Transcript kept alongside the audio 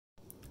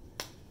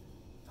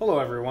Hello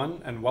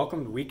everyone, and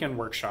welcome to Weekend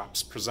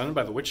Workshops, presented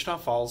by the Wichita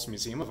Falls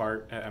Museum of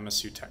Art at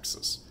MSU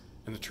Texas.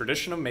 In the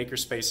tradition of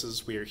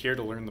makerspaces, we are here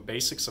to learn the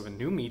basics of a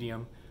new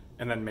medium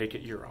and then make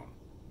it your own.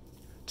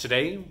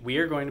 Today, we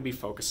are going to be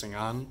focusing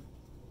on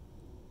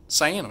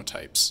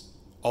cyanotypes,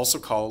 also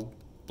called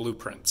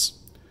blueprints.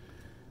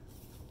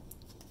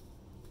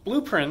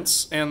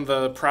 Blueprints and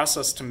the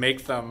process to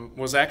make them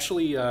was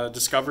actually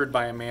discovered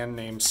by a man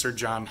named Sir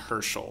John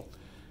Herschel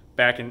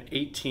back in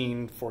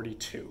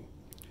 1842.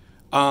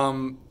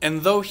 And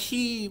though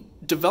he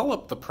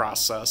developed the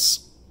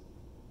process,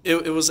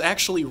 it was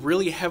actually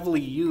really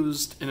heavily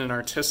used in an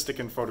artistic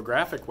and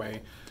photographic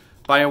way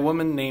by a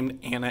woman named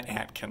Anna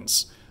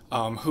Atkins,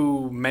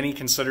 who many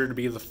consider to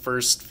be the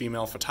first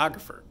female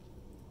photographer.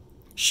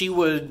 She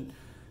would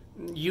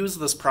use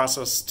this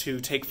process to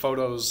take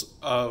photos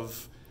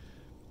of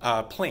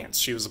plants.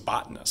 She was a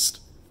botanist.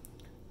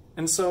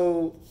 And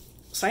so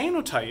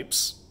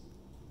cyanotypes,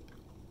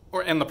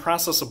 and the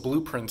process of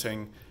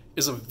blueprinting,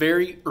 is a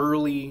very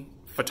early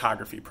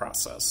photography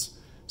process.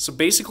 So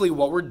basically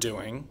what we're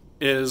doing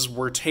is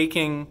we're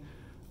taking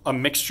a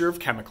mixture of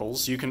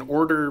chemicals. You can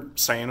order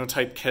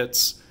cyanotype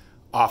kits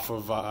off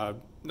of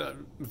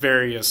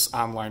various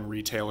online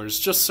retailers.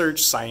 Just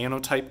search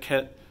cyanotype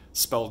kit,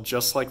 spelled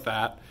just like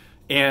that.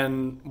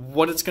 And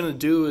what it's going to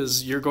do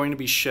is you're going to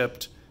be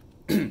shipped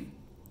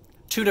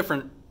two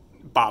different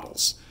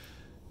bottles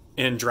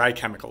in dry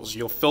chemicals.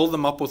 You'll fill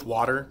them up with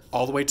water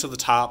all the way to the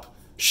top,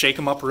 shake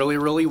them up really,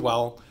 really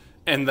well,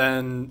 and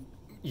then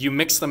you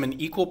mix them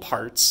in equal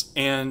parts,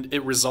 and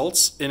it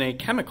results in a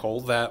chemical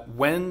that,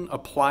 when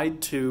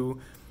applied to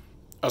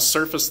a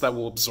surface that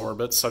will absorb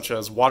it, such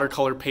as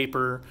watercolor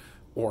paper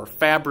or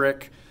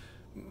fabric,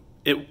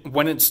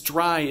 when it's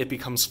dry, it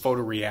becomes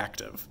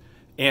photoreactive.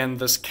 And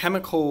this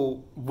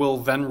chemical will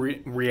then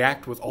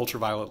react with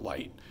ultraviolet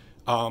light.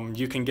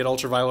 You can get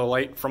ultraviolet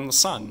light from the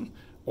sun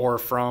or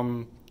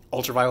from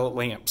ultraviolet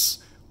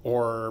lamps,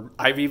 or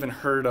I've even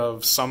heard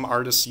of some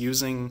artists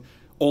using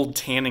old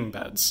tanning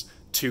beds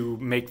to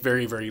make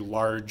very, very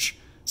large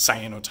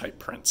cyanotype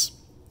prints.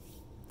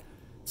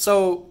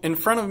 So in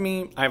front of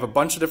me, I have a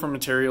bunch of different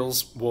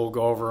materials. We'll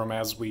go over them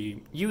as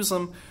we use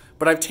them,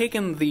 but I've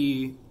taken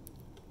the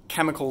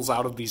chemicals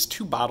out of these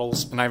two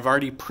bottles and I've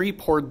already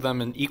pre-poured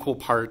them in equal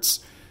parts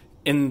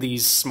in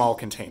these small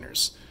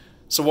containers.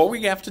 So what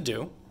we have to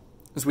do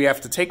is we have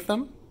to take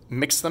them,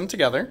 mix them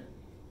together,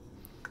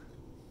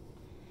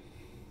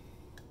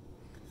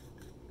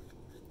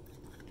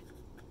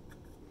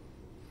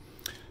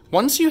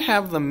 once you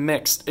have them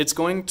mixed, it's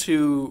going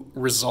to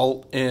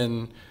result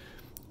in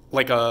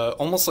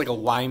almost like a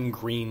lime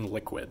green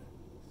liquid.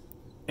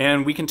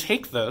 And we can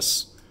take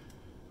this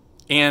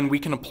and we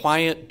can apply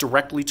it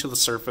directly to the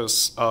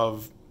surface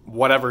of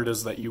whatever it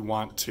is that you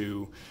want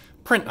to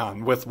print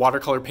on. With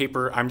watercolor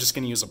paper, I'm just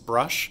going to use a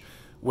brush.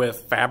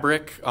 With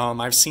fabric,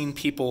 I've seen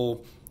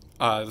people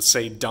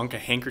say dunk a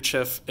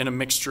handkerchief in a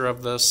mixture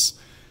of this.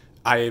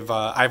 I've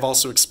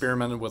also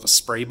experimented with a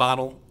spray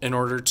bottle in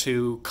order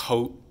to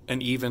coat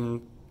an even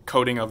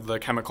coating of the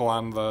chemical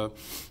on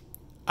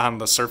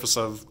the surface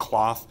of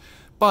cloth,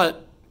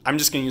 but I'm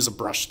just going to use a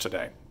brush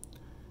today.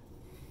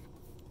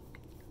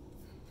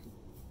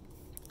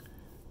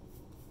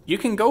 You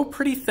can go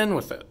pretty thin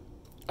with it,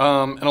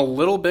 and a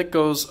little bit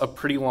goes a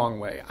pretty long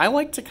way. I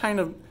like to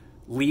kind of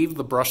leave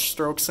the brush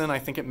strokes in. I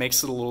think it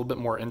makes it a little bit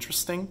more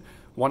interesting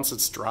once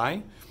it's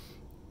dry.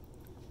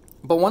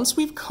 But once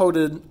we've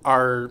coated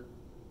our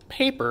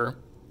paper,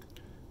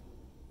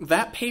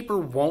 that paper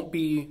won't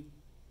be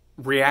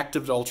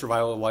reactive to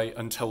ultraviolet light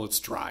until it's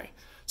dry.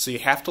 So you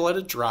have to let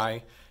it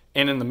dry,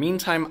 and in the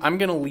meantime, I'm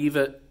going to leave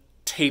it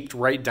taped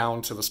right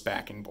down to this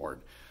backing board.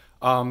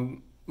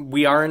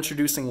 We are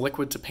introducing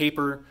liquid to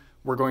paper.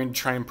 We're going to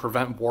try and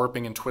prevent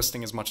warping and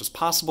twisting as much as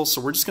possible,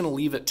 so we're just going to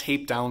leave it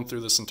taped down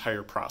through this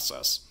entire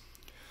process.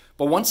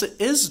 But once it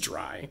is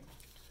dry,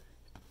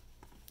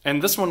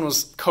 and this one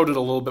was coated a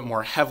little bit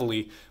more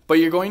heavily, but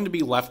you're going to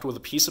be left with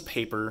a piece of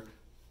paper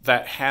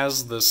that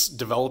has this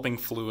developing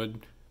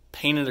fluid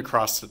painted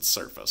across its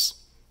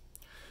surface.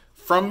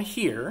 From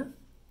here,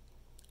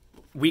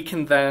 we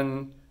can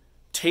then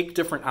take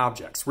different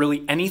objects,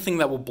 really anything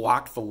that will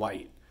block the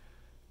light.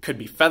 Could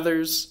be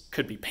feathers,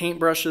 could be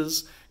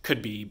paintbrushes,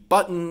 could be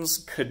buttons,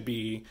 could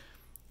be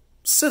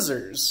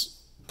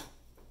scissors.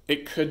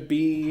 It could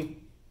be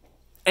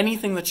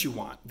anything that you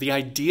want. The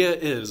idea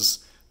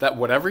is that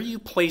whatever you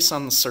place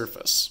on the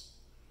surface,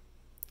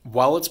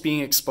 while it's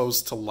being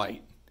exposed to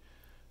light,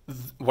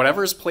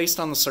 whatever is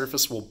placed on the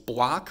surface will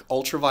block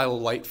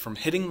ultraviolet light from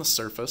hitting the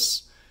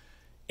surface,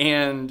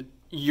 and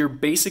you're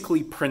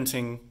basically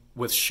printing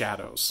with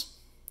shadows.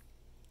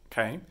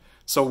 Okay?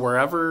 So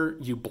wherever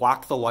you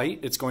block the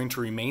light, it's going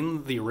to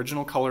remain the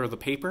original color of the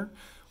paper,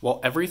 while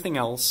everything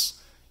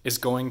else is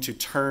going to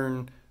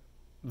turn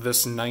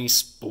this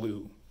nice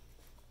blue.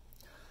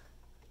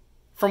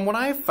 From what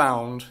I've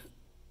found,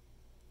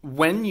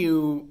 when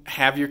you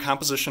have your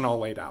composition all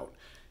laid out,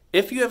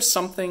 if you have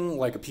something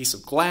like a piece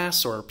of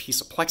glass or a piece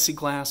of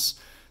plexiglass,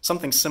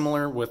 something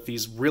similar with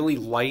these really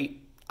light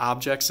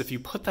objects, if you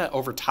put that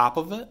over top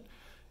of it,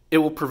 it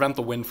will prevent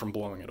the wind from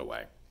blowing it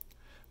away.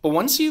 But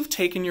once you've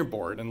taken your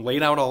board and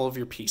laid out all of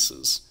your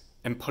pieces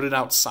and put it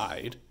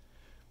outside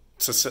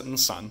to sit in the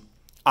sun,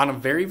 on a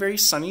very, very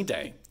sunny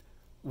day,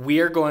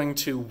 we are going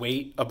to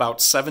wait about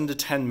 7 to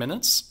 10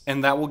 minutes,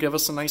 and that will give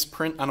us a nice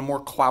print. On a more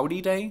cloudy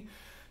day,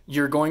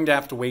 you're going to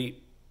have to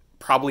wait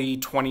probably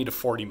 20 to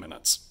 40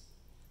 minutes.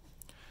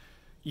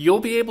 You'll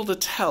be able to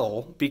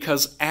tell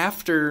because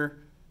after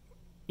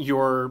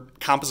your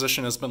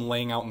composition has been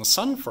laying out in the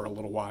sun for a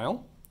little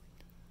while,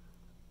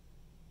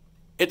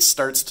 it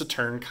starts to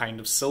turn kind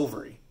of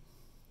silvery.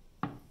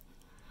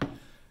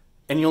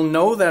 And you'll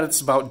know that it's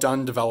about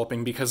done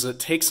developing because it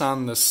takes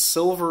on this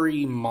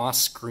silvery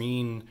moss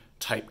green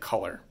type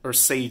color, or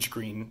sage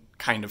green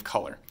kind of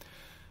color.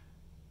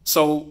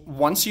 So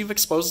once you've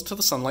exposed it to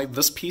the sunlight,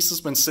 this piece has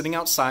been sitting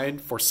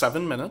outside for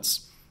 7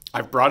 minutes.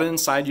 I've brought it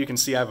inside. You can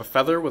see I have a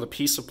feather with a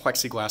piece of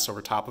plexiglass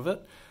over top of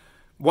it.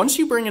 Once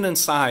you bring it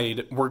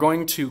inside, we're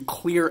going to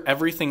clear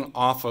everything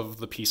off of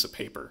the piece of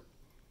paper.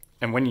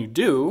 And when you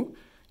do,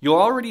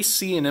 you'll already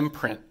see an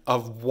imprint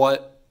of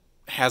what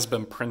has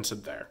been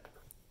printed there.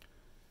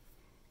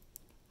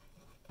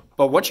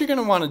 But what you're going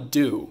to want to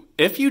do,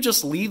 if you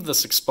just leave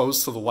this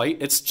exposed to the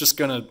light,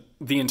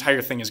 the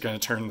entire thing is going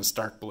to turn this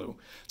dark blue.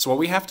 So what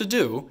we have to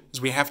do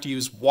is we have to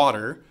use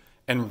water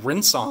and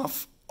rinse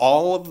off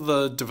all of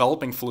the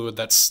developing fluid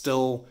that's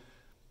still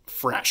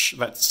fresh,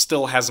 that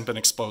still hasn't been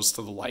exposed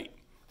to the light.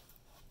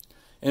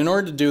 And in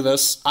order to do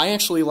this, I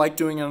actually like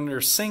doing it under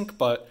a sink,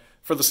 but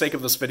for the sake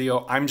of this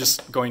video, I'm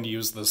just going to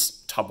use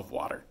this tub of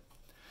water.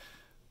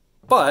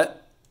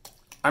 But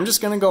I'm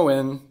just going to go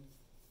in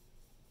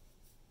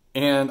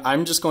and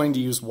I'm just going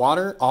to use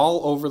water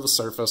all over the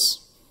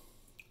surface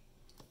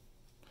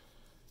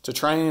to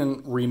try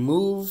and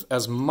remove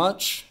as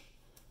much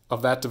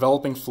of that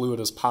developing fluid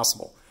as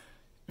possible.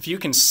 If you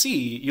can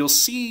see, you'll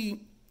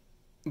see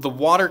the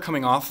water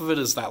coming off of it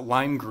is that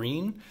lime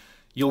green.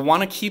 You'll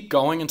want to keep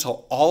going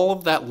until all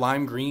of that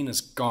lime green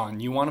is gone.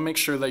 You want to make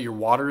sure that your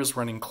water is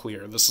running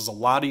clear. This is a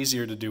lot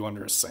easier to do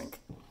under a sink.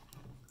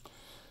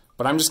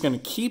 But I'm just going to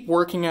keep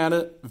working at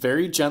it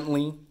very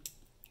gently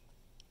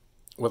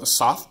with a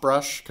soft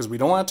brush because we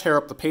don't want to tear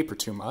up the paper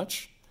too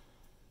much.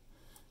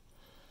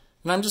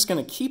 And I'm just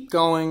going to keep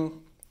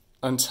going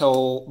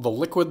until the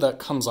liquid that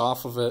comes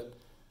off of it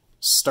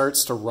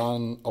starts to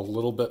run a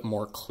little bit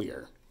more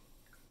clear.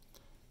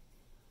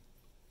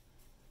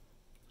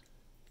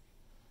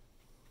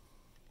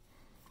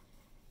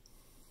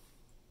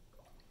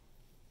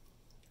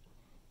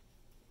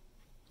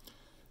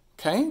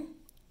 Okay,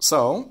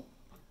 so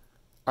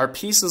our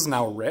piece is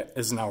now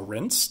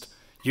rinsed.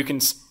 You can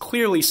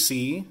clearly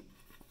see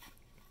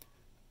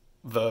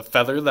the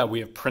feather that we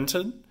have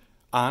printed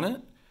on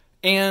it,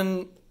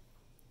 and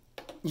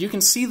you can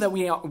see that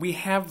we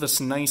have this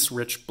nice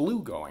rich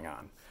blue going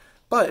on.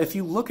 But if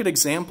you look at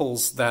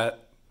examples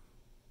that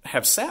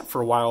have sat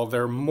for a while,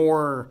 they're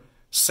more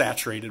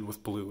saturated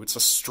with blue. It's a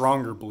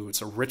stronger blue,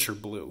 it's a richer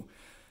blue.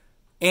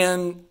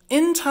 And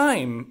in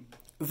time,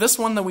 this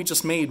one that we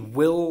just made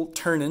will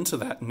turn into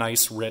that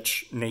nice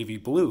rich navy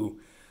blue.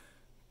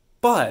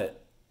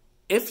 But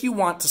if you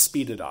want to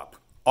speed it up,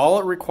 all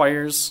it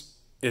requires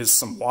is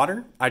some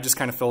water. I just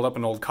kind of filled up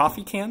an old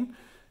coffee can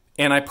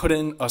and I put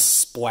in a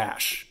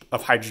splash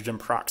of hydrogen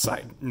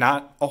peroxide,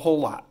 not a whole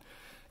lot.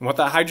 And what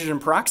that hydrogen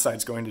peroxide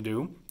is going to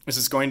do is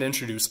it's going to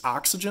introduce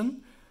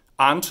oxygen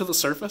onto the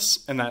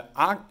surface, and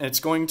it's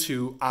going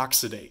to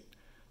oxidate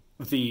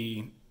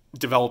the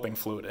developing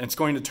fluid. And it's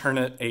going to turn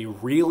it a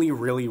really,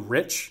 really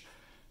rich,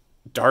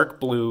 dark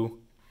blue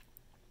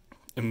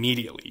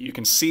immediately. You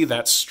can see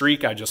that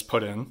streak I just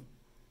put in.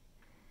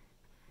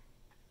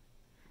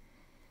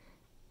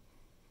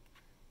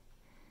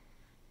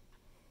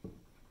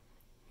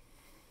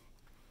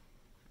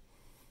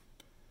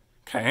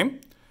 Okay,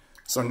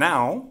 so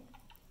now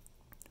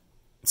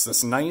it's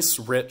this nice,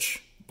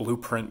 rich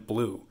blueprint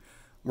blue.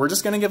 We're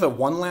just going to give it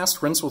one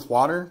last rinse with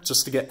water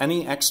just to get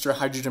any extra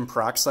hydrogen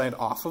peroxide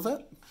off of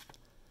it.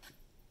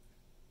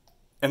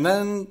 And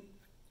then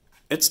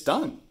it's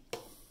done.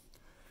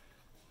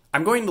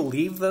 I'm going to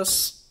leave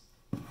this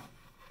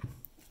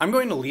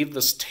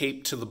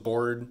taped to the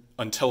board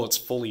until it's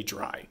fully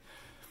dry.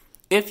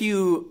 If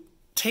you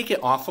take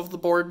it off of the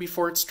board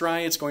before it's dry,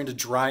 it's going to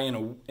dry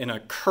in a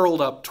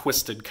curled up,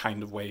 twisted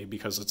kind of way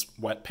because it's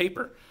wet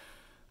paper.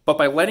 But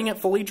by letting it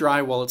fully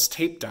dry while it's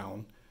taped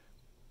down,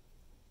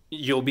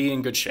 you'll be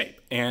in good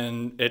shape,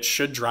 and it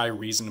should dry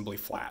reasonably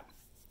flat.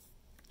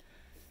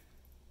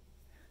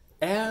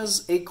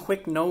 As a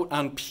quick note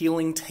on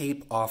peeling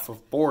tape off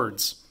of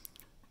boards,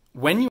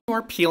 when you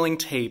are peeling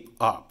tape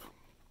up,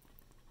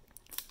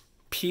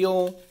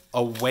 peel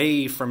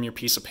away from your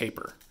piece of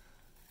paper,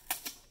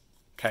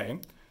 okay?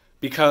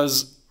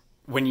 Because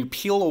when you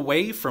peel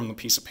away from the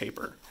piece of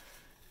paper,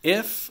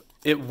 if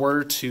it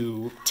were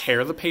to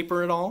tear the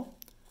paper at all,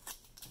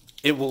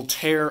 it will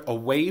tear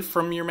away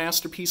from your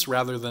masterpiece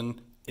rather than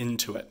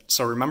into it.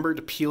 So remember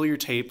to peel your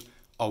tape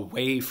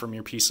away from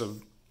your piece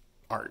of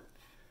art.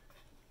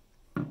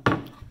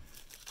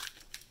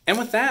 And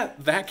with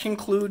that, that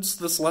concludes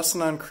this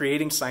lesson on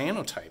creating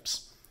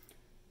cyanotypes.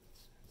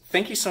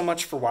 Thank you so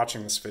much for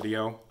watching this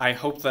video. I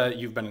hope that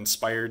you've been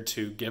inspired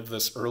to give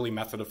this early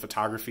method of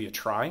photography a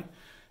try.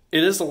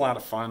 It is a lot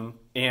of fun,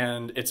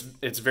 and it's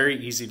very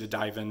easy to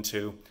dive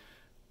into.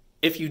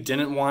 If you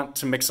didn't want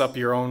to mix up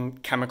your own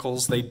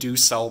chemicals, they do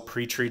sell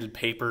pre-treated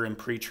paper and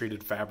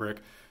pre-treated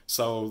fabric,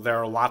 so there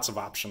are lots of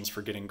options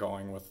for getting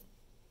going with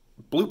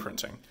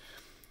blueprinting.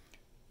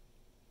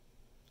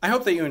 I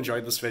hope that you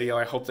enjoyed this video.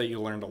 I hope that you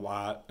learned a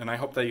lot, and I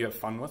hope that you have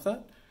fun with it.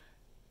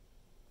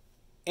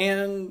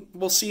 And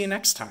we'll see you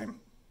next time.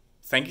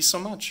 Thank you so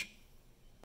much.